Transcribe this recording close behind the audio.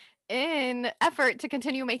in effort to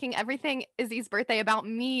continue making everything Izzy's birthday about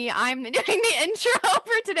me, I'm doing the intro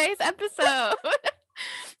for today's episode.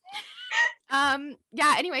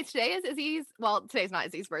 Yeah, anyways, today is Izzy's, well, today's not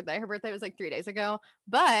Izzy's birthday. Her birthday was like 3 days ago,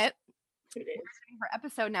 but It is. her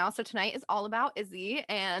episode now. So tonight is all about Izzy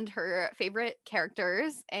and her favorite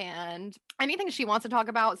characters and anything she wants to talk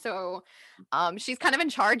about. So she's kind of in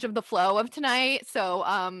charge of the flow of tonight. So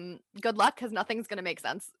good luck because nothing's gonna make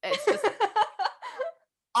sense. It's just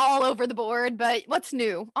all over the board. But what's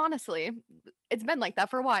new? Honestly, it's been like that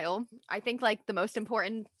for a while. I think like the most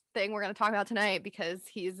important thing we're going to talk about tonight, because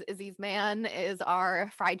he's Izzy's man, is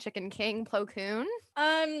our fried chicken king, Plo Koon.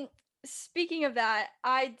 Speaking of that,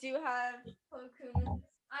 I do have Plo Koon.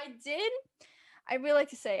 I really like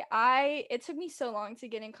to say it took me so long to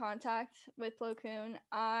get in contact with Plo Koon.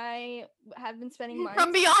 I have been spending months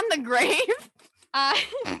from beyond the grave.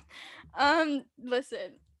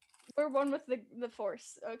 Listen, we're one with the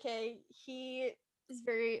Force, okay? He is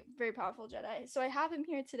very, very powerful Jedi. So I have him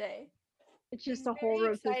here today. It's just a whole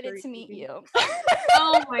road. Excited to meet you.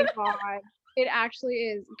 Oh my god. It actually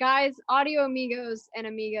is. Guys, audio amigos and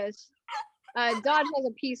amigas. Dodge has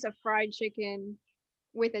a piece of fried chicken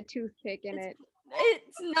with a toothpick in it.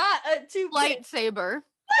 It's not a toothpick. Lightsaber.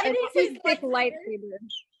 A toothpick lightsaber.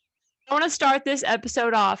 I want to start this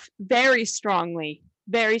episode off very strongly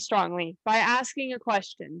by asking a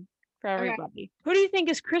question for everybody. Okay. Who do you think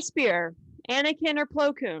is crispier, Anakin or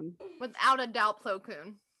Plo Koon? Without a doubt, Plo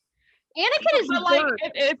Koon. Anakin is like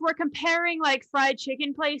if we're comparing like fried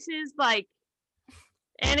chicken places, like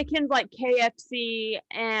Anakin's like KFC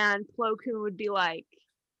and Plo Koon would be like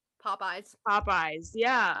Popeyes,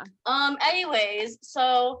 yeah. Anyways,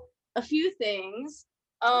 so a few things.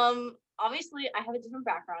 Obviously I have a different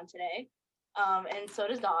background today. And so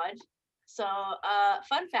does Dodge. So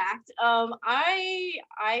fun fact,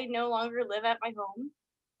 I no longer live at my home.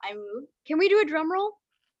 I moved. Can we do a drum roll?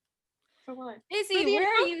 For what? Izzy, where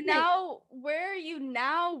are you now? Where are you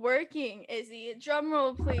now working, Izzy? Drum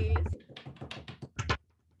roll, please.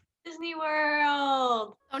 Disney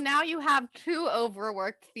World. So now you have 2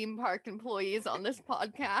 overworked theme park employees on this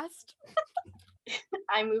podcast.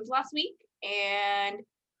 I moved last week, and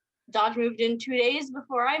Dodge moved in 2 days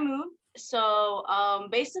before I moved. So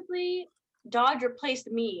basically, Dodge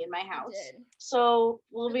replaced me in my house. So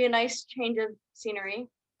will be a nice change of scenery,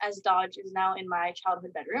 as Dodge is now in my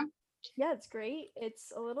childhood bedroom. Yeah, it's great.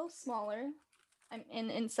 It's a little smaller. I'm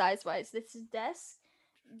in size wise. This is desk.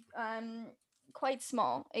 Quite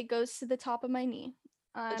small. It goes to the top of my knee.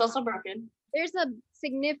 It's also broken. There's a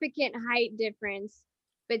significant height difference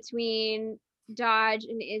between Dodge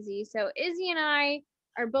and Izzy. So Izzy and I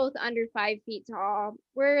are both under 5 feet tall.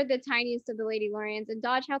 We're the tiniest of the Lady Lorians. And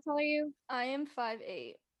Dodge, how tall are you? I am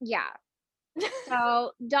 5'8". Yeah.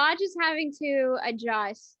 So Dodge is having to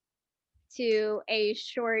adjust to a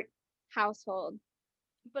short household.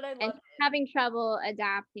 But I love and having trouble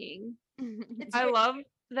adapting. I love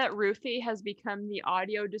that Ruthie has become the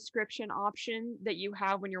audio description option that you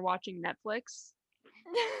have when you're watching Netflix.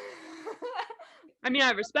 I mean,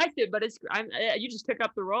 I respect it, but you just took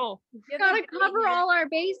up the role. You gotta cover all our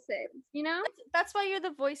bases, you know? That's why you're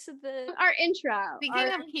the voice of our intro.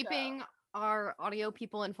 Speaking of keeping our audio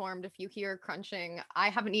people informed, if you hear crunching, I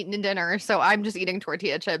haven't eaten dinner, so I'm just eating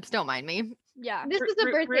tortilla chips. Don't mind me. Yeah. This is a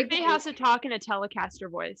birthday. Ruthie has to talk in a Telecaster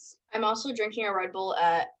voice. I'm also drinking a Red Bull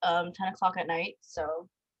at 10 o'clock at night, so.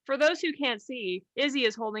 For those who can't see, Izzy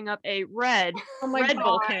is holding up a Red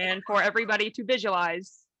Bull can for everybody to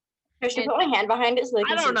visualize. I should put my hand behind it so they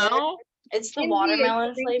can see. I don't know. It's the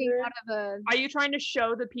watermelon flavor. Are you trying to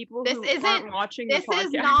show the people who aren't watching the podcast? This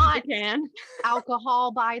is not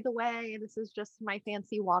alcohol, by the way. This is just my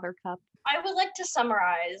fancy water cup. I would like to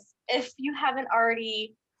summarize, if you haven't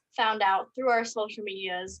already found out through our social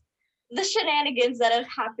medias, the shenanigans that have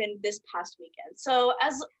happened this past weekend. So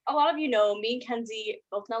as a lot of you know, me and Kenzie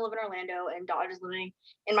both now live in Orlando, and Dodge is living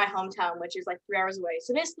in my hometown, which is like 3 hours away.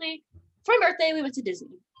 So basically, for my birthday, we went to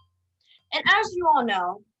Disney. And as you all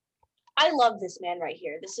know, I love this man right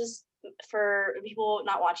here. This is, for people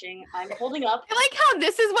not watching, I'm holding up. I like how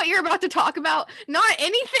this is what you're about to talk about, not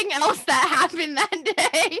anything else that happened that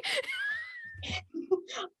day.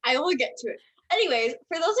 I will get to it. Anyways,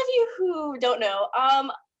 for those of you who don't know,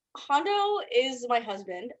 Hondo is my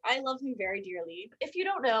husband. I love him very dearly. If you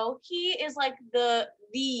don't know, he is like the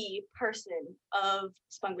person of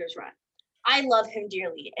Spungler's Run. I love him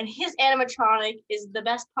dearly, and his animatronic is the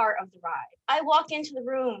best part of the ride. I walk into the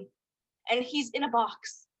room, and he's in a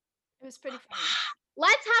box. It was pretty funny.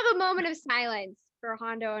 Let's have a moment of silence for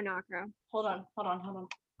Hondo Onakra. Hold on.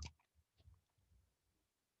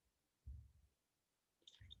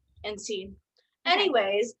 And scene.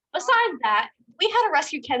 Anyways, besides that, we had to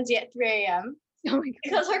rescue Kenzie at 3 a.m. Oh my God.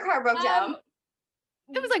 because her car broke down.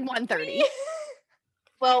 It was like 1:30.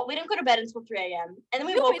 Well, we didn't go to bed until 3 a.m. And then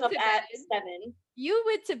we You woke went up to at bed. 7. You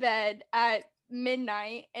went to bed at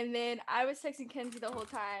midnight, and then I was texting Kenzie the whole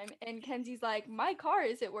time, and Kenzie's like, my car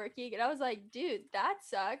isn't working, and I was like, dude, that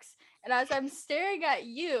sucks. And as I'm staring at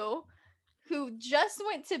you, who just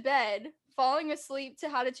went to bed, falling asleep to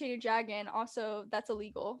How to Train Your Dragon, also that's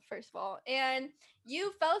illegal, first of all, and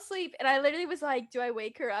you fell asleep, and I literally was like, do I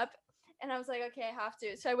wake her up? And I was like, okay, I have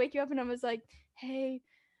to. So I wake you up, and I was like, hey,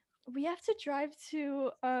 we have to drive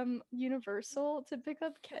to Universal to pick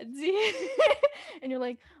up Kenzie. And you're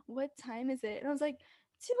like, what time is it? And I was like,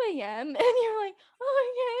 2 a.m. And you're like,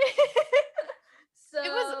 oh, okay. So It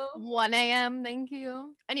was 1 a.m. Thank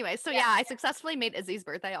you. Anyway, so yeah, I successfully made Izzy's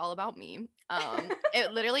birthday all about me.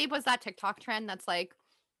 It literally was that TikTok trend that's like,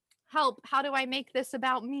 help, how do I make this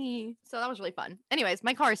about me? So that was really fun. Anyways,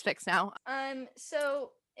 my car is fixed now.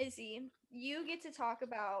 So Izzy, you get to talk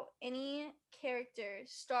about any character,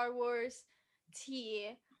 Star Wars,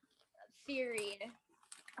 tea, theory,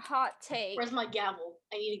 hot take. Where's my gavel?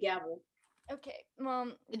 I need a gavel. Okay,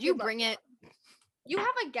 Did you good luck. bring it? You have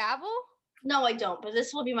a gavel? No, I don't, but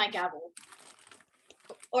this will be my gavel.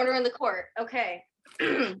 Order in the court. Okay.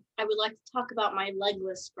 I would like to talk about my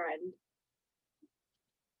legless friend.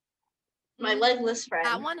 My legless friend.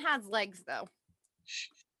 That one has legs though.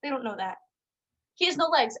 They don't know that. He has no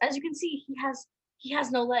legs. As you can see, he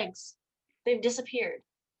has no legs. They've disappeared.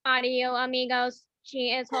 Audio amigos.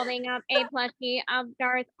 She is holding up a plushie of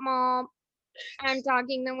Darth Maul. I'm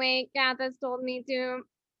talking the way Kath has told me to.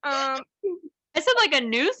 I said like a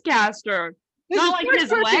newscaster, not like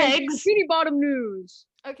his legs. Skinny bottom news.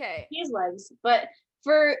 Okay. He has legs, but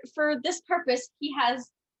for this purpose, he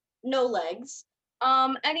has no legs.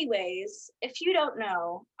 Anyways, if you don't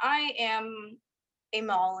know, I am a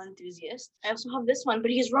Maul enthusiast. I also have this one,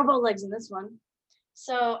 but he has robo legs in this one.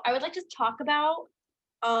 So I would like to talk about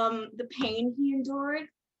the pain he endured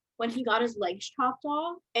when he got his legs chopped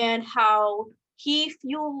off, and how he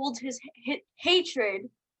fueled his hatred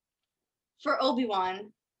for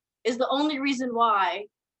Obi-Wan is the only reason why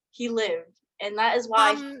he lived, and that is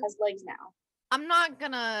why he has legs now. I'm not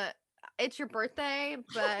gonna, it's your birthday,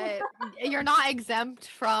 but you're not exempt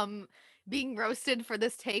from being roasted for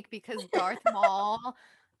this take because Darth Maul.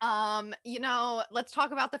 Let's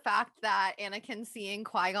talk about the fact that Anakin seeing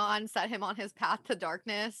Qui-Gon set him on his path to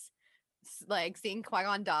darkness, like seeing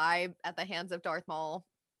Qui-Gon die at the hands of Darth Maul.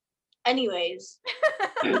 Anyways,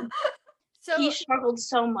 So he struggled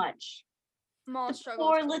so much. Maul The struggled.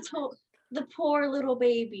 poor little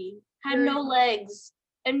baby had no legs,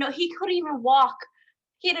 and he couldn't even walk.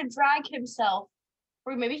 He had to drag himself,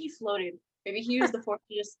 or maybe he floated. Maybe he used the force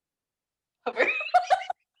to just hover.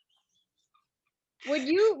 Would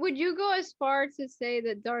you go as far to say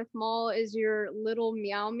that Darth Maul is your little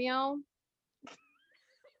meow meow?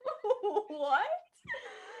 What?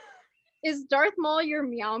 Is Darth Maul your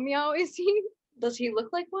meow meow? Is he Does he look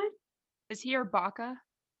like one? Is he your Baka?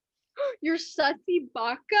 your sussy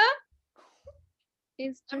baka?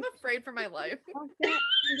 Is I'm afraid for my life.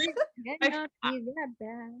 cannot be that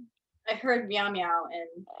bad. I heard meow meow,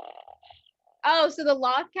 and Oh, so the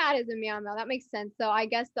lost cat is a meow meow. That makes sense. So I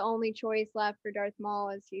guess the only choice left for Darth Maul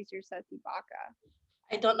is he's your sussy baka.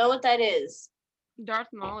 I don't know what that is. Darth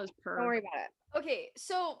Maul is purr. Don't worry about it. Okay,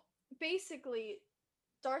 so basically,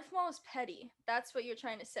 Darth Maul is petty. That's what you're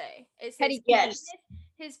trying to say. Is Petty, yes.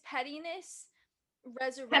 His pettiness Kept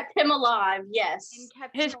resurrected him alive, yes. and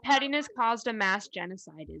kept His him alive. pettiness caused a mass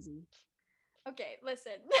genocide, Izzy. Okay,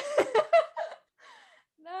 listen.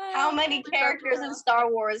 How many characters in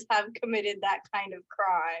Star Wars have committed that kind of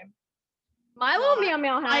crime? My little meow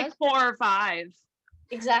meow has. Like 4 or 5,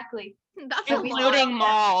 Exactly. That's a lot. including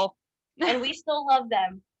Maul. And we still love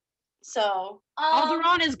them. So,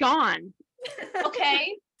 Alderaan is gone.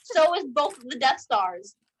 okay. So is both of the Death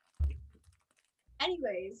Stars.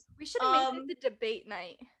 Anyways, We should have made this a debate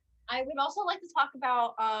night. I would also like to talk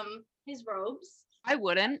about his robes. I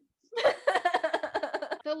wouldn't.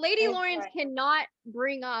 So Lady That's Lawrence right. cannot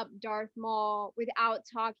bring up Darth Maul without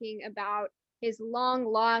talking about his long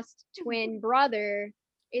lost twin brother.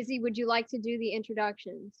 Izzy, would you like to do the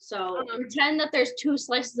introductions? So pretend that there's 2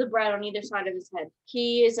 slices of bread on either side of his head.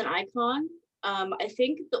 He is an icon. I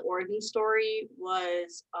think the origin story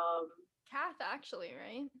was Kath, actually,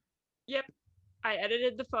 right? Yep. I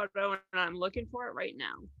edited the photo and I'm looking for it right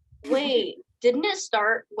now. wait, didn't it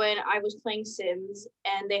start when I was playing Sims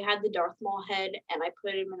and they had the Darth Maul head and I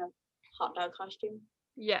put him in a hot dog costume?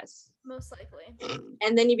 Yes. Most likely.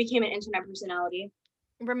 And then you became an internet personality.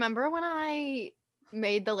 Remember when I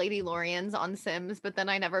made the Lady Lorians on Sims, but then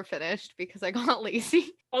I never finished because I got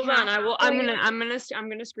lazy. Hold on, I will. I'm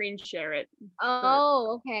gonna screen share it.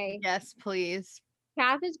 Oh, okay. Yes, please.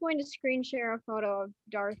 Kath is going to screen share a photo of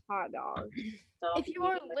Darth Hotdog. So If you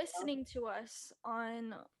are can let us know. listening to us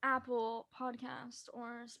on Apple Podcast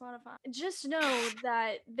or Spotify, just know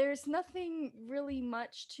that there's nothing really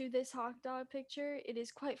much to this hot dog picture. It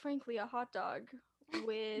is quite frankly a hot dog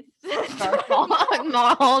with Darth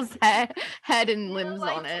Maul's head and with a limbs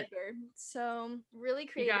on it. lightsaber. So really You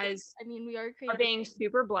creative. guys I mean, we are are creative. being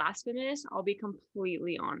super blasphemous. I'll be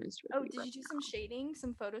completely honest with Oh, you. did you do some shading,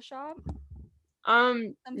 some Photoshop?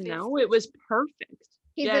 Some no, it was perfect.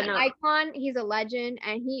 He's Yeah, an no. icon, he's a legend,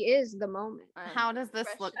 and he is the moment. How does this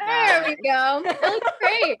look, There guys? we go. It looks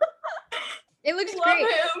great. It looks Love great.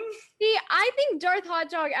 him. See, I think Darth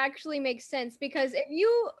Hotdog actually makes sense because if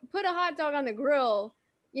you put a hot dog on the grill,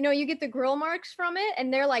 you get the grill marks from it,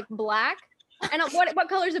 and they're like black. And what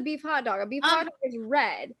color is a beef hot dog? A beef hot dog is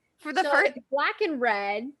red. For the So first, it's black and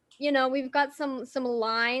red. We've got some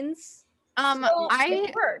lines. So I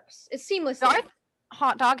it works. It's seamless. Darth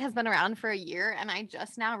Hot Dog has been around for a year, and I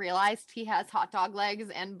just now realized he has hot dog legs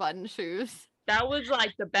and button shoes. That was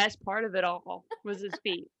like the best part of it all was his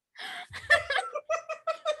feet.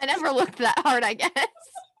 I never looked that hard, I guess.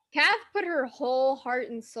 Kath put her whole heart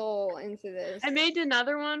and soul into this. I made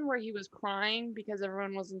another one where he was crying because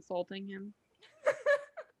everyone was insulting him.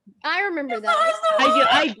 I remember that.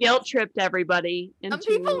 I guilt tripped everybody into.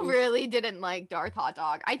 Some people really didn't like Darth Hot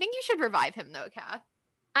Dog. I think you should revive him though, Kath.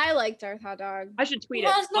 I like Darth Hotdog. I should tweet He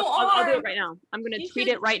it. has no I'll do it arm. right now. I'm gonna You tweet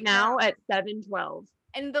should it right tweet now that. at 7:12.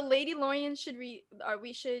 And the Lady Lorian should we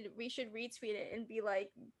should retweet it and be like,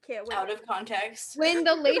 can't wait. Out of context. When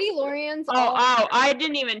the Lady Lorians Oh, I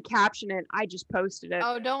didn't even caption it. I just posted it.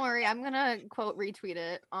 Oh, don't worry. I'm gonna quote retweet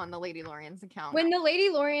it on the Lady Lorian's account. when the Lady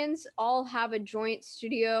Lorians all have a joint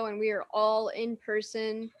studio and we are all in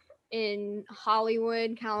person in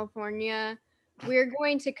Hollywood, California, we're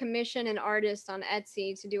going to commission an artist on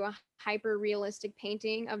Etsy to do a hyper realistic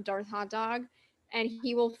painting of Darth Hotdog, and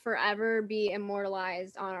he will forever be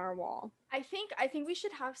immortalized on our wall. I think we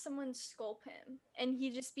should have someone sculpt him and he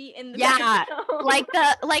just be in the Yeah, background.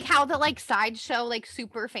 like how the sideshow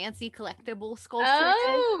super fancy collectible sculpture is,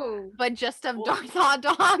 Oh, but just of Darth Hot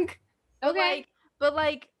Dog. okay. but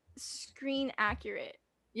screen accurate.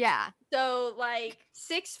 Yeah. So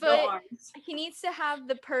 6 foot. No arms. He needs to have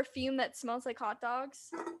the perfume that smells like hot dogs.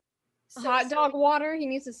 Hot dog water. He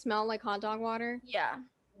needs to smell like hot dog water. Yeah.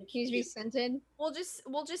 He needs to be scented. We'll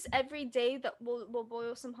just every day that we'll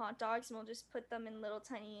boil some hot dogs and we'll just put them in little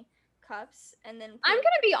tiny cups and then I'm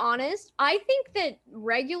gonna be honest. I think that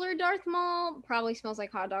regular Darth Maul probably smells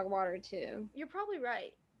like hot dog water too. You're probably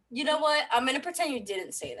right. You know what? I'm gonna pretend you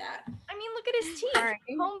didn't say that. I mean, look at his teeth. Alright.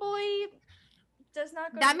 Homeboy does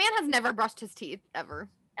not go That to man has never brushed his teeth ever.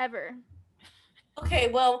 ever. Okay,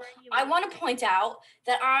 well, I Regular. want to point out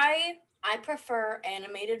that I prefer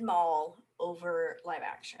animated Maul over live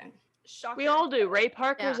action. Shocker. We all do. Ray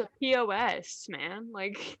Parker's Yeah. a POS, man.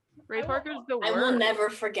 Like Ray I will- Parker's the I will worst. never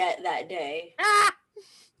forget that day. Ah!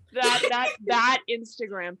 that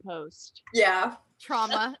Instagram post. Yeah.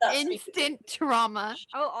 Trauma. That's me. Instant trauma.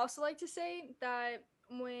 I would also like to say that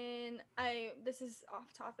this is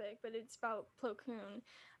off topic, but it's about Plo Koon.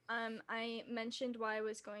 I mentioned why I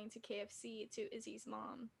was going to KFC to Izzy's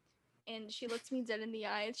mom, and she looked me dead in the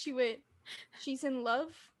eye and she went, "She's in love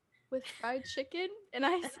with fried chicken," and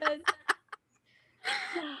I said,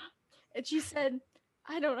 "Yeah," and she said,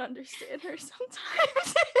 "I don't understand her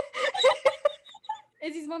sometimes."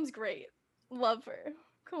 Izzy's mom's great. Love her.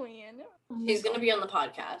 Queen. She's gonna be on the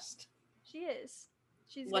podcast. She is.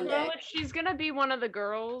 She's One gonna- day. Well, she's gonna be one of the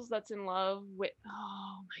girls that's in love with.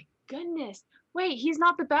 Oh my goodness! Wait, he's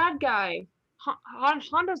not the bad guy.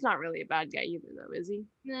 Hondo's not really a bad guy either, though, is he?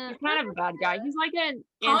 Nah. He's kind of a bad guy. He's like an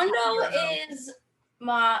Hondo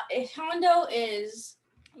anti-hero. Hondo is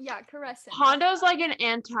Yeah, caress him. Hondo's like an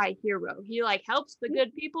anti-hero. He helps the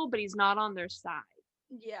good people, but he's not on their side.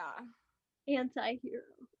 Yeah. Anti-hero.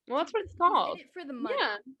 Well, that's what it's He's called. in it for the money.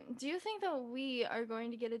 Yeah. Do you think that we are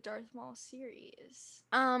going to get a Darth Maul series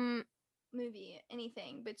movie,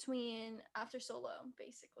 anything between after Solo,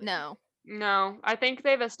 basically? No. No, I think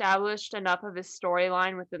they've established enough of his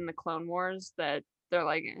storyline within the Clone Wars that they're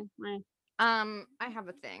like, eh. I have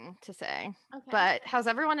a thing to say. Okay. But has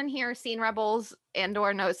everyone in here seen Rebels and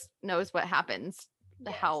or knows what happens?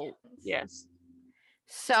 Yes. How Yes.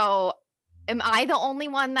 so am I the only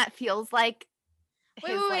one that feels like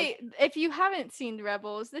Wait, his, wait. If you haven't seen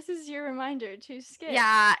Rebels, this is your reminder to skip.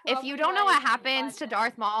 yeah, if 12 you don't know what minutes, happens to 5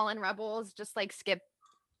 Darth Maul and Rebels, just skip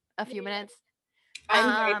a few Yeah. minutes.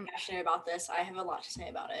 I'm very Um, passionate about this. I have a lot to say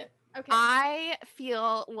about it. Okay. I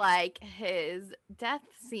feel like his death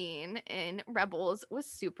scene in Rebels was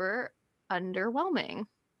super underwhelming.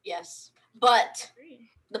 Yes. But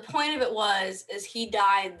the point of it is he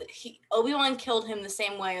died. Obi-Wan killed him the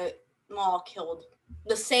same way that Maul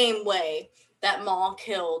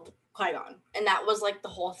killed Qui-Gon. And that was like the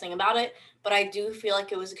whole thing about it. But I do feel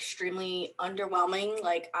like it was extremely underwhelming.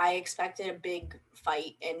 Like I expected a big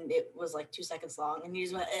fight and it was like 2 seconds long and he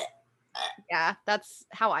just went Yeah, that's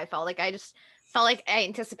how I felt. Like I just felt like I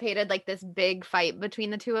anticipated like this big fight between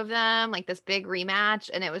the two of them, like this big rematch,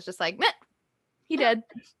 and it was just like, meh, he did.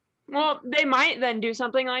 Well, they might then do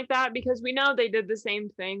something like that because we know they did the same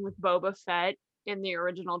thing with Boba Fett in the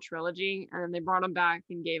original trilogy, and then they brought him back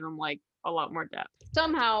and gave him like a lot more depth.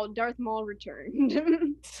 Somehow Darth Maul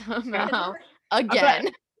returned. Somehow. Again.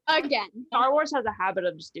 Again. Star Wars has a habit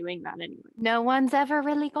of just doing that anyway. No one's ever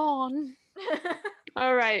really gone.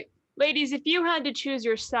 All right. Ladies, if you had to choose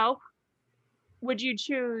yourself, would you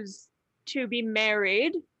choose to be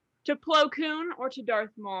married to Plo Koon or to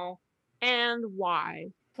Darth Maul? And why?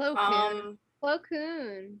 Plo Koon. Plo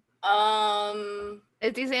Koon.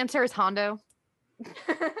 Izzy's answer is Hondo.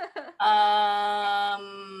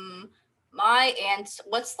 My aunt,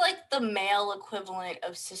 what's like the male equivalent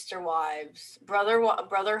of sister wives?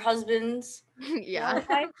 Brother husbands? Yeah.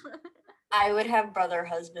 I would have brother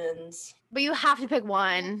husbands. But you have to pick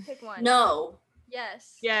one. Pick one. No.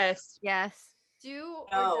 Yes. Yes. Yes. Do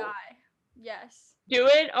No. or die. Yes. Do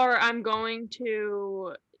it or I'm going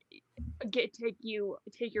to take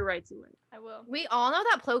your rights away. I will. We all know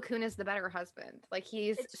that Plo Koon is the better husband. Like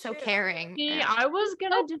he's It's so true. caring. See, and- I was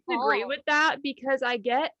gonna So disagree tall. with that because I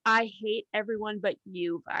hate everyone but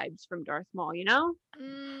you vibes from Darth Maul, you know?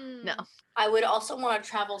 No. I would also want to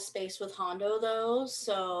travel space with Hondo though,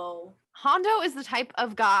 so Hondo is the type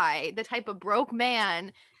of guy, the type of broke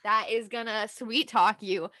man that is gonna sweet talk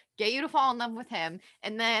you, get you to fall in love with him,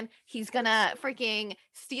 and then he's gonna freaking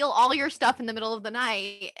steal all your stuff in the middle of the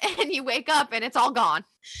night, and you wake up and it's all gone.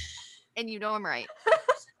 And you know I'm right.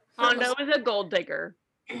 Hondo is a gold digger.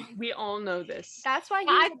 We all know this. That's why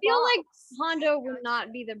I he's a feel like boss. Hondo would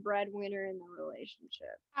not be the breadwinner in the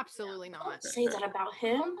relationship. Absolutely not. don't say that about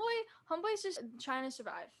him. Homeboy's just trying to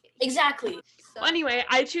survive. Exactly. So, Well, anyway,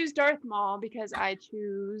 I choose Darth Maul because I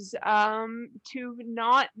choose to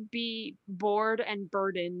not be bored and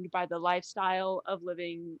burdened by the lifestyle of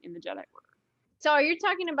living in the Jedi Order. So you're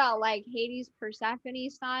talking about like Hades Persephone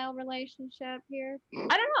style relationship here?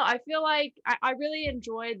 I don't know. I feel like I really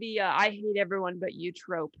enjoy the I hate everyone but you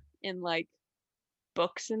trope in like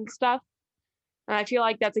books and stuff. And I feel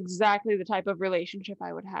like that's exactly the type of relationship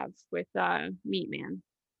I would have with Meat Man.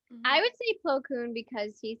 I would say Plo Koon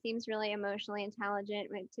because he seems really emotionally intelligent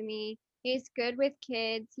to me. He's good with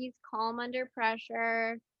kids. He's calm under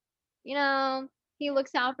pressure. You know, he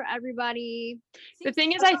looks out for everybody. The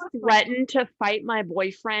thing is, I threaten to fight my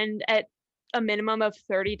boyfriend at a minimum of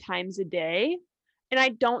 30 times a day. And I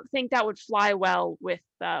don't think that would fly well with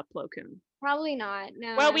Plo Koon. Probably not.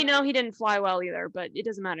 No. Well, we know he didn't fly well either, but it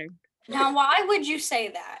doesn't matter. Now why would you say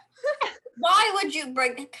that? Why would you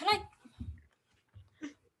bring can I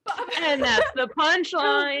And that's the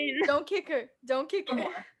punchline. Don't kick her. Don't kick her.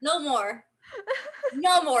 no more.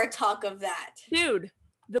 No more talk of that. Dude,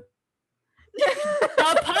 the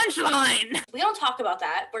punchline. We don't talk about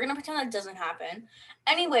that. We're gonna pretend that doesn't happen.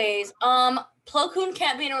 Anyways, Plo Koon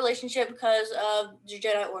can't be in a relationship because of the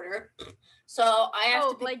Jedi Order. So I have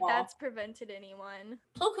to pick like Maul. that's prevented anyone.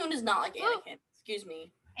 Plo Koon is not like Anakin. Excuse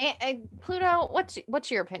me. And Pluto,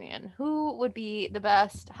 what's your opinion? Who would be the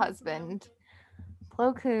best husband?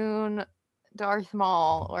 Plo Koon, Darth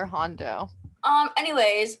Maul, or Hondo?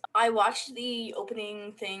 Anyways, I watched the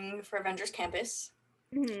opening thing for Avengers Campus.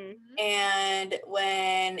 Mhm. And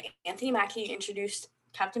when Anthony Mackie introduced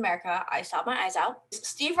Captain America, I sobbed my eyes out.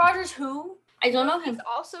 Steve Rogers, who? I don't know him. He's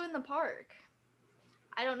also in the park.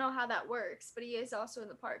 I don't know how that works, but he is also in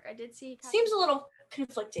the park. I did see. Seems a little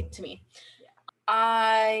conflicting to me. Yeah.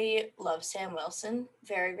 I love Sam Wilson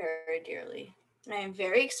very, very dearly. And I am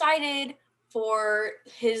very excited for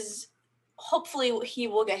his, hopefully he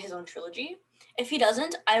will get his own trilogy. If he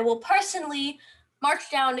doesn't, I will personally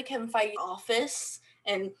march down to Kevin Feige's office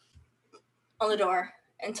and on the door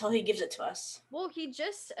until he gives it to us. Well, he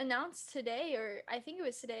just announced today, or I think it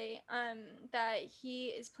was today, that he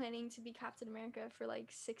is planning to be Captain America for like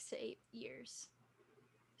 6 to 8 years.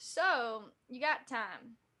 So you got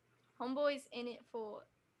time. Homeboy's in it for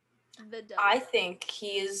the dub. I think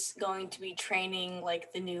he is going to be training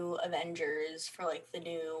like the new Avengers for like the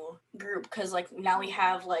new group because like now we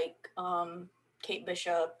have like Kate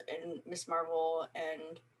Bishop and Miss Marvel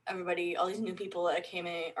and everybody, all these new people that came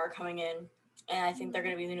in are coming in, and I think they're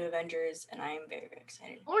gonna be the new Avengers, and I am very, very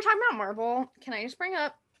excited. When we're talking about Marvel, can I just bring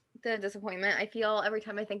up the disappointment I feel every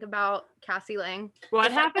time I think about Cassie Lang? What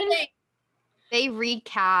The fact that happened? They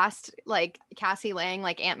recast like Cassie Lang,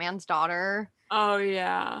 like Ant-Man's daughter. Oh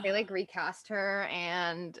yeah. They like recast her,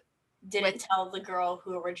 and didn't tell the girl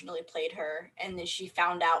who originally played her, and then she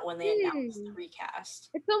found out when they announced the recast.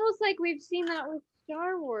 It's almost like we've seen that with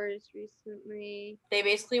Star Wars recently. They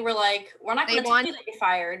basically were like, we're not going to tell you that you're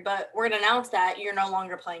fired, but we're going to announce that you're no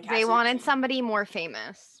longer playing Cassie. They wanted somebody more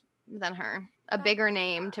famous than her, a bigger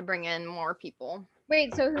name to bring in more people.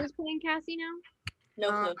 Wait, so who's playing Cassie now?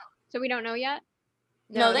 No clue. So we don't know yet?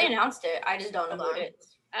 No, they announced it. I just don't know who it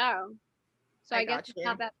is. Oh. So I guess it's you.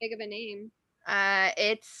 not that big of a name.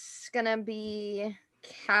 It's gonna be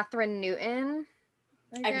Catherine Newton.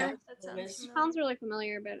 I know. Sounds really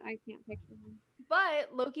familiar, but I can't picture him.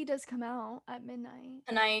 But Loki does come out at midnight.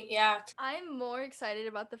 Tonight, yeah. I'm more excited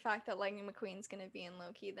about the fact that Lightning McQueen's gonna be in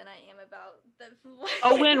Loki than I am about the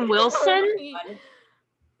Owen Wilson?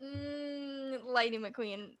 Lightning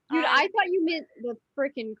McQueen. Dude, I thought you meant the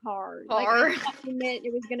freaking car. Like, I thought you meant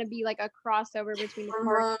it was gonna be like a crossover between the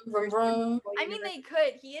car. I mean, they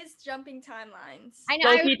could. He is jumping timelines. I know.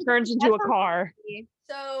 Loki turns into a car.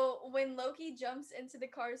 So when Loki jumps into the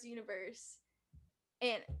Cars universe,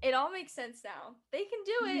 and it all makes sense now. They can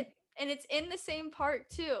do it, and it's in the same park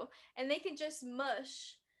too, and they can just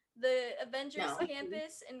mush the Avengers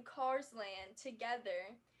campus and Cars Land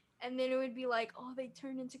together, and then it would be like, oh, they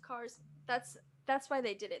turned into cars. That's why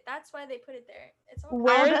they did it. That's why they put it there. It's all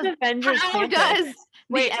Where's Avengers campus?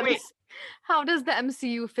 How does the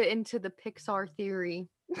MCU fit into the Pixar theory?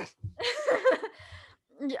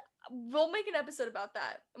 Yeah, we'll make an episode about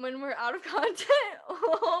that when we're out of content.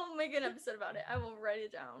 We'll make an episode about it. I will write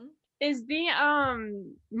it down. Is the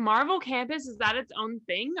Marvel campus, is that its own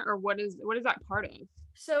thing, or what is that part of?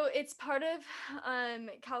 So it's part of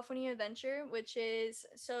California Adventure, which is,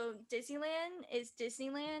 so Disneyland is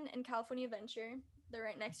Disneyland and California Adventure. They're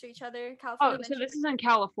right next to each other. California so this is in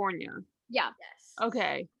California. Yeah. Yes.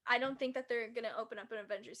 Okay. I don't think that they're gonna open up an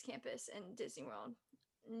Avengers campus in Disney World.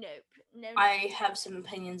 Nope. No. I have some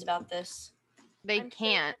opinions about this. They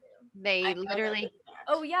can't. They literally.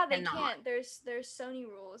 Oh yeah, they can't. There's Sony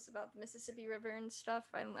rules about the Mississippi River and stuff.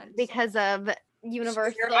 Because of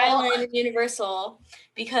Universal Superhero Island and Universal,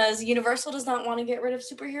 because Universal does not want to get rid of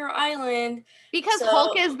Superhero Island. Because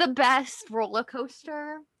Hulk is the best roller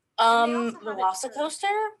coaster.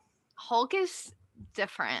 Velocicoaster? Hulk is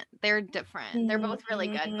different. They're different. They're both really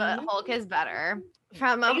good, but Hulk is better.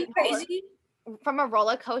 From a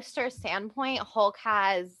roller coaster standpoint, Hulk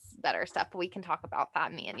has better stuff, but we can talk about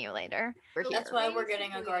that, me and you, later. That's why we're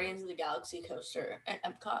getting a Guardians of the Galaxy coaster at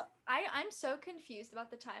Epcot. I'm so confused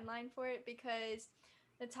about the timeline for it because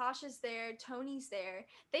Natasha's there, Tony's there.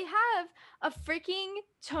 They have a freaking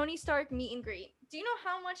Tony Stark meet and greet. Do you know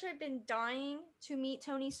how much I've been dying to meet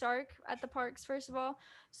Tony Stark at the parks, first of all?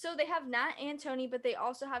 So they have Nat and Tony, but they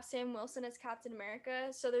also have Sam Wilson as Captain America.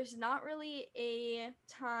 So there's not really a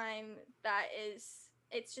time that is,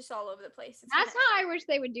 it's just all over the place. That's how I wish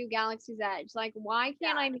they would do Galaxy's Edge. Like, why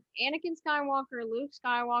can't I meet Anakin Skywalker, Luke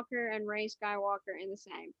Skywalker, and Rey Skywalker in the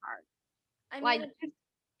same park? I mean, like, just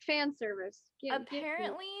fan service.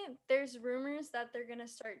 Apparently, there's rumors that they're gonna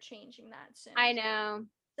start changing that soon. I know.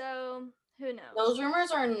 So who knows? Those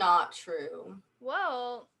rumors are not true.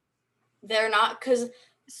 Well, they're not, because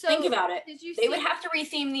think about it. They would have to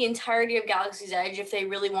retheme the entirety of Galaxy's Edge if they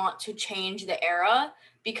really want to change the era,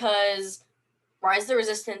 because Rise of the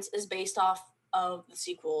Resistance is based off of the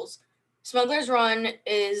sequels. Smuggler's Run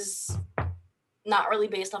is not really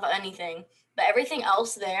based off of anything, but everything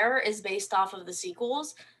else there is based off of the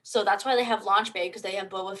sequels. So that's why they have Launch Bay, because they have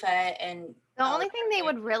Boba Fett and... The only thing they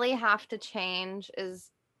would really have to change is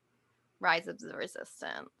Rise of the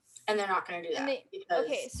Resistance. And they're not going to do that.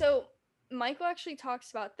 Okay, so Michael actually talks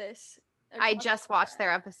about this. I just watched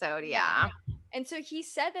their episode, yeah. And so he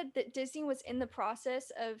said that Disney was in the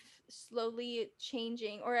process of slowly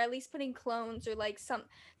changing, or at least putting clones or like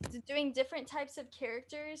doing different types of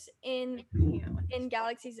characters in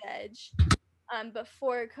Galaxy's Edge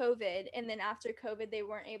before COVID, and then after COVID they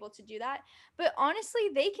weren't able to do that. But honestly,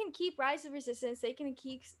 they can keep Rise of Resistance, they can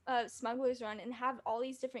keep Smuggler's Run, and have all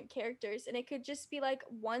these different characters, and it could just be like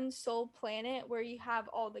one sole planet where you have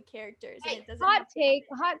all the characters. Hey, and it doesn't hot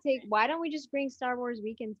take. Why don't we just bring Star Wars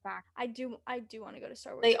weekends back? I do want to go to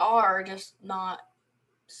Star Wars. They are, just not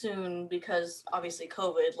soon, because obviously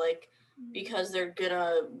COVID, because they're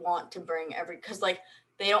gonna want to bring because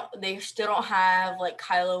they still don't have like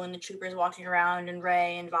Kylo and the troopers walking around and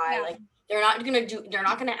Rey and Vi. Like, they're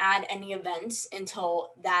not gonna add any events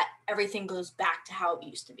until that everything goes back to how it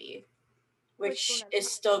used to be, which is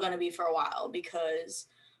still gonna be for a while, because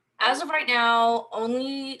as of right now,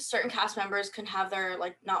 only certain cast members can have their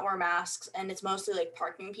like not wear masks, and it's mostly like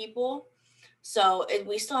parking people. So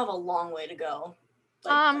we still have a long way to go.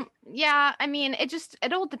 Yeah, I mean,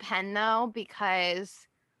 it'll depend though, because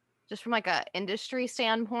just from like a industry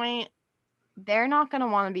standpoint, they're not going to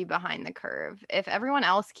want to be behind the curve. If everyone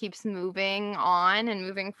else keeps moving on and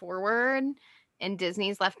moving forward and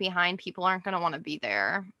Disney's left behind, people aren't going to want to be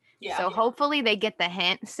there. Yeah. So hopefully they get the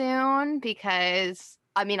hint soon, because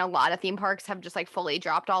I mean, a lot of theme parks have just like fully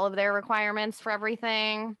dropped all of their requirements for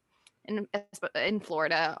everything. In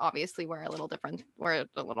Florida, obviously, we're a little different. We're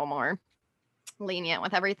a little more lenient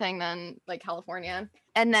with everything than like California.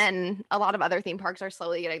 And then a lot of other theme parks are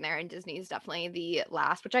slowly getting there, and Disney's definitely the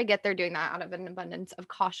last, which I get they're doing that out of an abundance of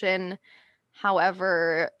caution.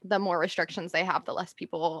 However, the more restrictions they have, the less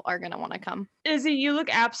people are going to want to come. Izzy, you look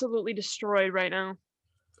absolutely destroyed right now.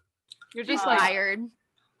 You're She's just like, tired.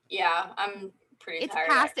 Yeah, I'm pretty It's tired.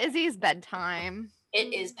 past Izzy's bedtime.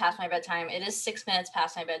 It is past my bedtime. It is 6 minutes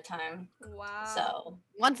past my bedtime. Wow. So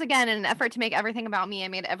Once again, in an effort to make everything about me, I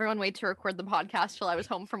made everyone wait to record the podcast till I was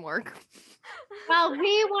home from work. Well,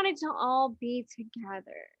 we wanted to all be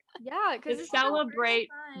together. Yeah, to because it's celebrate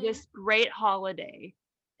this great holiday.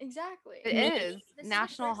 Exactly. It Me- is This is the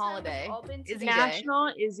national first time we've holiday. all been Izzy together. Day.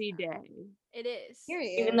 National Izzy Day. It is.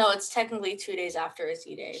 Period. even though it's technically 2 days after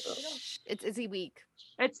Izzy Day, but It's Izzy week.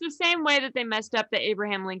 It's the same way that they messed up the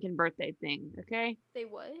Abraham Lincoln birthday thing, okay? They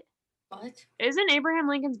what? what? Isn't Abraham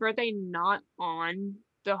Lincoln's birthday not on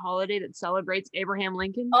the holiday that celebrates Abraham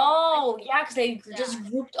Lincoln? Oh, yeah, because they just Yeah.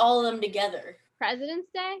 grouped all of them together. President's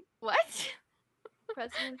Day? What?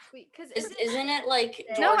 President's Week. Because Isn't it like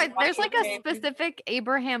No, George there's like a Washington? specific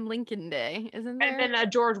Abraham Lincoln Day, isn't there? And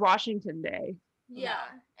then George Washington Day. Yeah,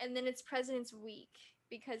 and then it's President's Week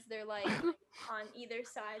because they're like on either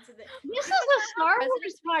sides of the. This is a Star Wars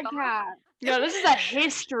President's Week off. podcast. No, this is a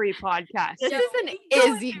history podcast. This Yeah, is an we can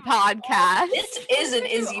go Izzy into podcast. This is an We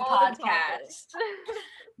can do Izzy all the podcast.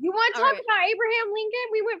 You want to All talk right. about Abraham Lincoln?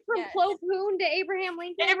 We went from Yes. Plo Koon to Abraham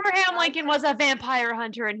Lincoln. Abraham Lincoln was a vampire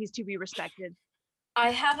hunter and he's to be respected. I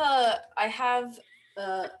have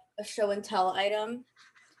a show and tell item.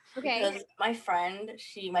 Okay. Because my friend,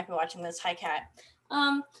 she might be watching this. Hi, Kat.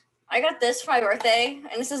 I got this for my birthday,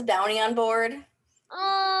 and this is Bounty on Board.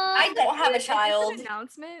 I don't have a Is this an child.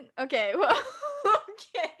 announcement? Okay. Well,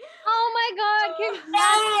 okay. Oh my God!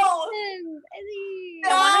 No! Congratulations, Izzy.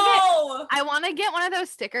 No! I want to get one of those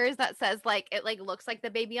stickers that says like it like looks like the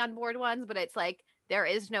baby on board ones, but it's like there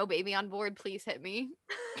is no baby on board. Please hit me.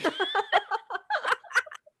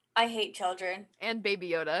 I hate children. And Baby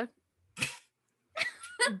Yoda.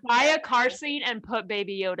 Buy a car seat and put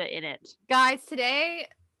Baby Yoda in it. Guys, today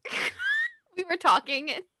we were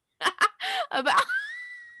talking about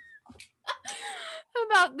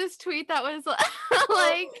about this tweet that was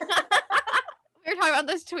like we were talking about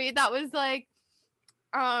this tweet that was like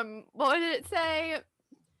what did it say?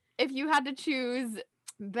 If you had to choose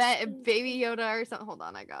Baby Yoda or something. Hold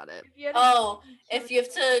on, I got it. If you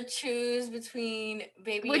have to choose between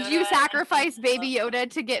Baby Yoda Would you and sacrifice Ben Baby Solo. Yoda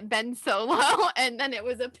to get Ben Solo? And then it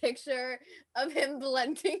was a picture of him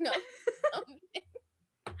blending up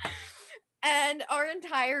something. And our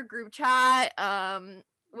entire group chat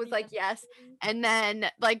was like yes. And then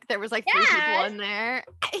like there was like 3 people Yes. in there.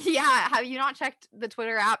 Yeah. Have you not checked the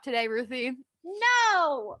Twitter app today, Ruthie?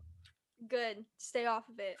 No. Good. Stay off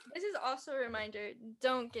of it. This is also a reminder.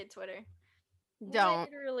 Don't get Twitter. Don't.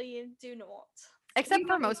 Literally do not. Except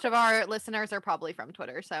for most of our listeners are probably from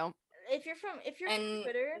Twitter. So If you're from And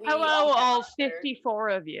Twitter, we Hello, all have all Twitter. 54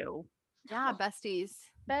 of you. yeah, besties.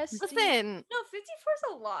 best. Listen. No, 54 is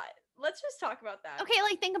a lot. Let's just talk about that. Okay,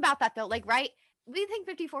 like think about that though. Like, right? We think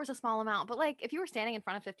 54 is a small amount, but like if you were standing in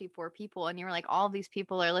front of 54 people and you were like, all of these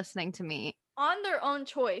people are listening to me. On their own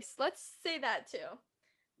choice. Let's say that too.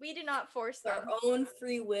 We did not force Their them. own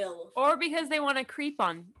free will. Or because they want to creep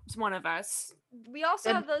on one of us. We also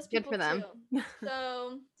Good- have those good people for them. too.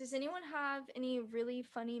 So, does anyone have any really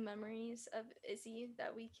funny memories of Izzy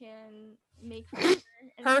that we can make fun of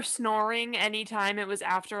and- Her snoring anytime it was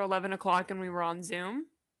after 11 o'clock and we were on Zoom.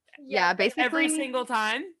 Yeah, basically Every single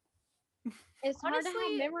time. It's hard to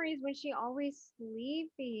Honestly- have memories when she always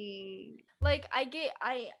sleepy. like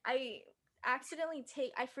I accidentally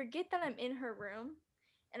I forget that I'm in her room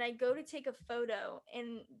and I go to take a photo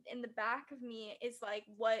and in the back of me is like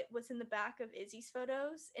what was in the back of Izzy's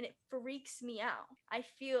photos and it freaks me out.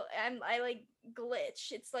 I like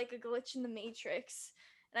glitch. It's like a glitch in the matrix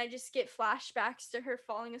and I just get flashbacks to her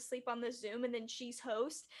falling asleep on the Zoom, and then she's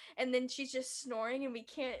host, and then she's just snoring, and we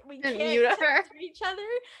can't mute talk her. to each other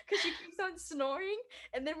because she keeps on snoring,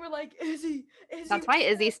 and then we're like, Izzy. That's why wake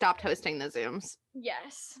Izzy up." stopped hosting the Zooms.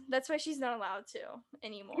 Yes, that's why she's not allowed to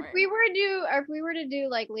anymore. If we were to do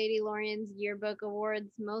like Lady Lorian's yearbook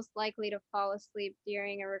awards, most likely to fall asleep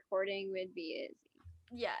during a recording would be Izzy.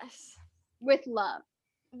 Yes, With love.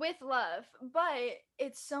 with love, but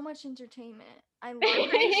it's so much entertainment. I love I'm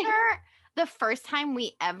pretty it. sure the first time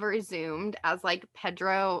we ever Zoomed as like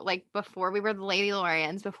Pedro, like before we were the Lady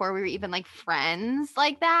Lorians, before we were even like friends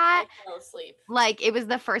like that, I fell asleep. like it was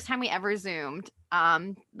the first time we ever Zoomed,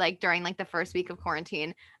 like during like the first week of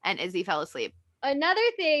quarantine, and Izzy fell asleep. Another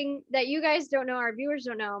thing that you guys don't know, our viewers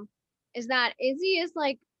don't know, is that Izzy is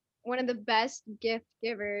like one of the best gift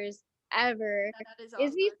givers ever. That is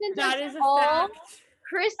Izzy awesome. sent That us is a all fact.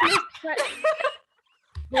 Christmas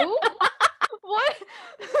Who? What?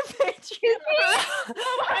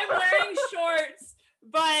 I'm wearing shorts,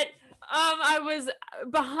 but I was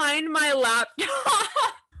behind my laptop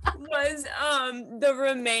was the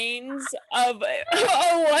remains of a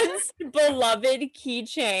once beloved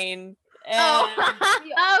keychain. And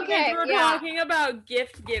Okay, since we're yeah. talking about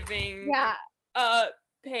gift giving, Yeah.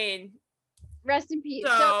 pain. Rest in peace.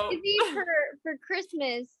 So So- Izzy for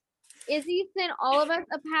Christmas, Izzy sent all of us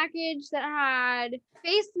a package that had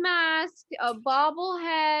face mask, a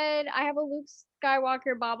bobblehead. I have a Luke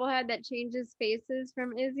Skywalker bobblehead that changes faces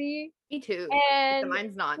from Izzy. Me too. And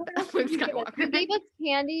Mine's not what else Luke did you give us? You Skywalker. gave us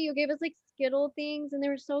candy. You gave us like Skittle things, and they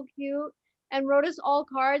were so cute. And wrote us all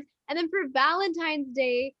cards. And then for Valentine's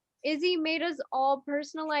Day, Izzy made us all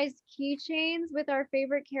personalized keychains with our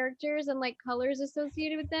favorite characters and like colors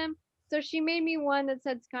associated with them. So she made me one that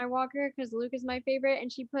said Skywalker because Luke is my favorite,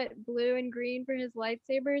 and she put blue and green for his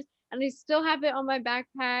lightsabers. And I still have it on my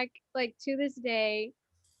backpack like to this day.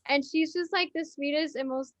 And she's just like the sweetest and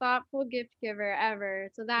most thoughtful gift giver ever.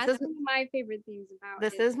 So that's is- one of my favorite things about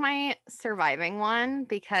This Izzy. is my surviving one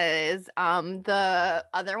because the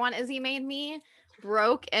other one Izzy made me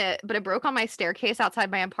broke it, but it broke on my staircase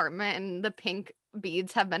outside my apartment, and the pink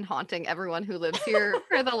beads have been haunting everyone who lives here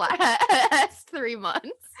for the last 3 months.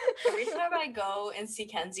 Every time I go and see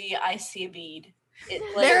Kenzie, I see a bead. It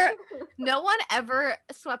There, no one ever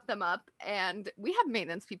swept them up, and we have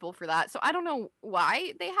maintenance people for that. So I don't know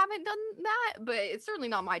why they haven't done that, but it's certainly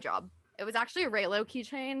not my job. It was actually a Raylo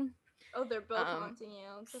keychain. Oh, they're both Um, haunting you.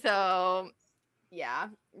 It's a So yeah,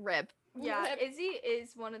 rip. yeah, Rip. Izzy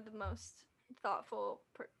is one of the most thoughtful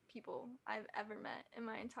people I've ever met in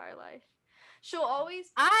my entire life. She'll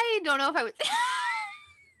always I don't know if I would.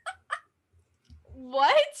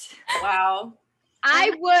 what? wow.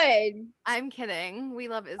 I would. I'm kidding. We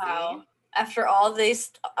love Izzy. Wow. After all these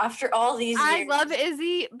years, I love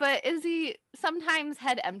Izzy, but Izzy sometimes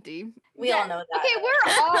head empty. we all know that. Okay,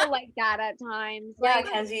 we're all like that at times. Yeah,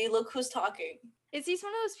 Like, Kenzie, look who's talking. Izzy's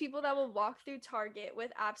one of those people that will walk through Target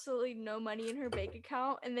with absolutely no money in her bank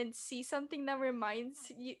account and then see something that reminds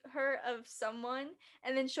her of someone,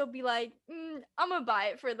 and then she'll be like, I'm gonna buy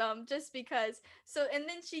it for them just because. So, and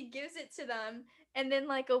then she gives it to them, and then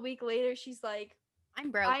like a week later, she's like, I'm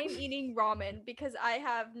broke. I'm eating ramen because I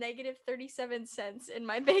have negative 37 cents in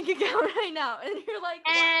my bank account right now. And you're like,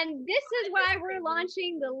 what? and this is why we're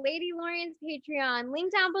launching the Lady Lorian's Patreon.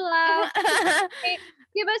 Link down below.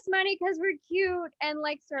 Give us money because we're cute and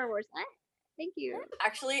like Star Wars. Thank you.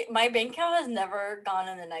 Actually, my bank account has never gone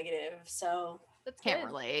in the negative, so That's Can't good.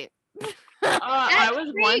 relate. I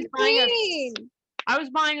was once buying Queen. I was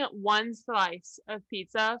buying one slice of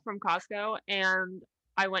pizza from Costco, and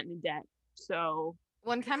I went into debt. So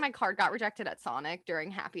One time my card got rejected at Sonic during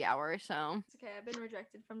happy hour, so It's okay. I've been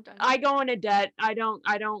rejected from Dunkin'. I go into debt. I don't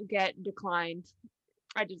get declined.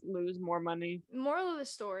 I just lose more money. Moral of the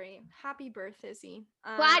story: Happy birthday, Izzy.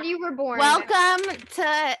 Glad you were born. welcome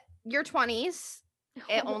to your 20s.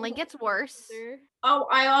 It only gets worse. Oh,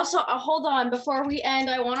 I also hold on before we end.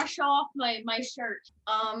 I want to show off my shirt.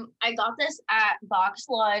 I got this at Box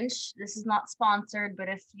Lunch. This is not sponsored, but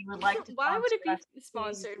if you would like to, Why would it sponsor us, be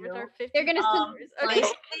sponsored with do. our 50? They're gonna Okay.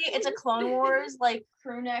 Basically, it's a Clone Wars like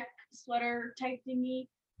crew neck sweater type thingy,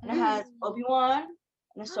 and it has Obi-Wan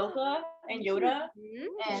and Ahsoka and Yoda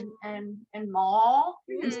and Maul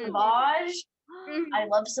and Savage. I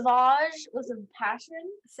love Savage with a passion.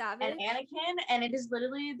 Savage. And Anakin, and it is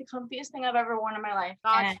literally the comfiest thing I've ever worn in my life.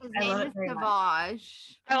 Gosh, and his I love name it is very much.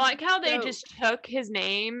 Savage. I like how they So- just took his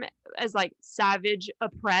name as like Savage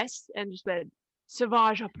Oppress and just said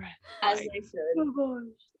Savage Oppress. As Like, they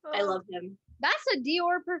should. I love him. That's a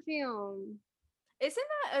Dior perfume. Isn't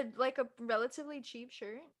that like a relatively cheap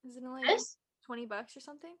shirt? Isn't it like This, $20 or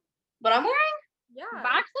something? what I'm wearing, Yeah.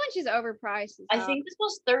 Box lunch is overpriced. as I hell. think this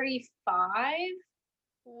was 35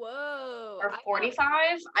 Whoa. or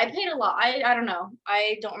 45. I paid a lot. I don't know.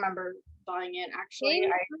 I don't remember buying it actually.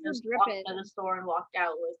 Games I are just walked dripping. into the store and walked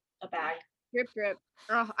out with a bag. Drip drip.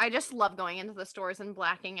 Oh, I just love going into the stores and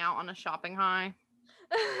blacking out on a shopping high.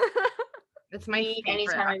 It's my Me, favorite.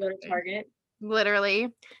 anytime I go to activity. Target.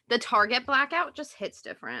 Literally, the Target blackout just hits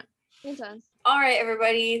different. It does. All right,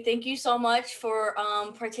 everybody. Thank you so much for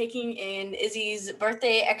partaking in Izzy's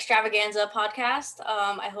Birthday Extravaganza podcast.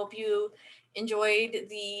 I hope you enjoyed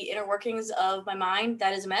the inner workings of my mind.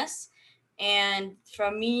 That is a mess. And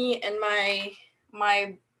from me and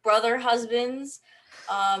my brother husbands,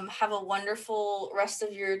 have a wonderful rest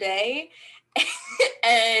of your day.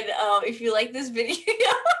 And if you like this video,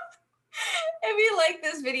 if you like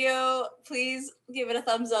this video, please give it a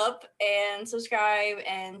thumbs up and subscribe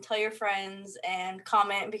and tell your friends and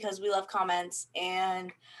comment because we love comments,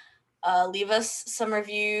 and leave us some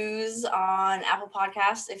reviews on Apple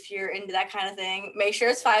Podcasts if you're into that kind of thing. Make sure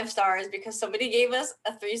it's 5 stars because somebody gave us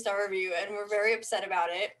a 3-star review and we're very upset about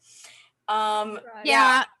it.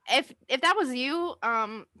 Yeah, if that was you,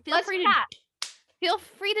 feel Let's free chat.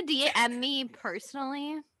 to DM me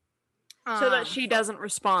personally. So that she doesn't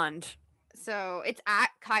respond. So it's at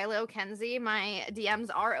Kylo Kenzie. My DMs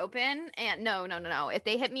are open, and no. If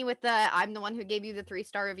they hit me with the "I'm the one who gave you the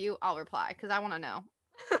 3-star review," I'll reply because I want to know.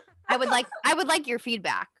 I would like your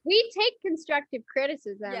feedback. We take constructive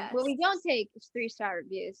criticism. What we Yes. don't take is 3-star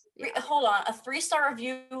reviews. Hold on, a 3-star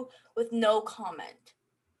review with no comment.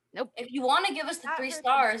 Nope. If you want to give us the That 3 hurts.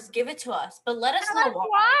 stars, give it to us, but let us know That's why.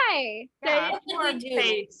 why. Say What it did to our we do?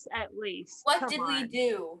 face, at least. What Come did we on.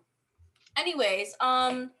 do? Anyways,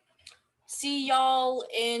 see y'all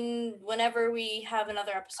in whenever we have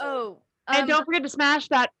another episode. Oh, And don't forget to smash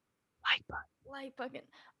that like button. like bucket.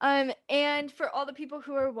 And for all the people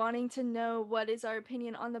who are wanting to know what is our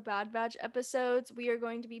opinion on the Bad Batch episodes, we are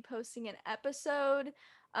going to be posting an episode,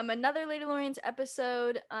 another Lady Lorian's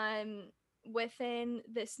episode, within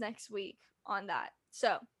this next week on that.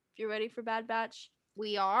 So if you're ready for Bad Batch,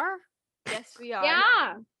 We are. yes, we are.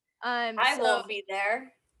 Yeah. I So, won't be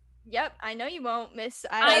there Yep, I know you won't, Miss.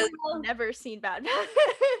 I I've will. never seen Bad Batch.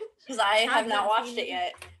 because I have not Haven't watched seen it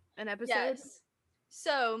yet. An episode. Yes.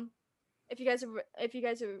 So, if you guys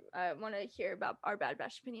want to hear about our Bad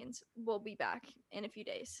Batch opinions, we'll be back in a few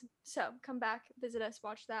days. So come back, visit us,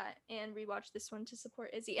 watch that, and rewatch this one to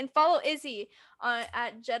support Izzy, and follow Izzy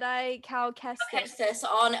at Jedi Cow Kestis Kestis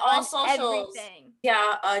on all on socials. everything.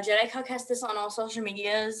 Yeah, Jedi Cow Kestis on all social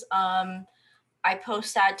medias. I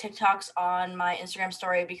post sad TikToks on my Instagram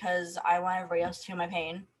story because I want everybody else to feel my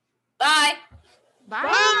pain. Bye. Bye.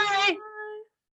 Bye.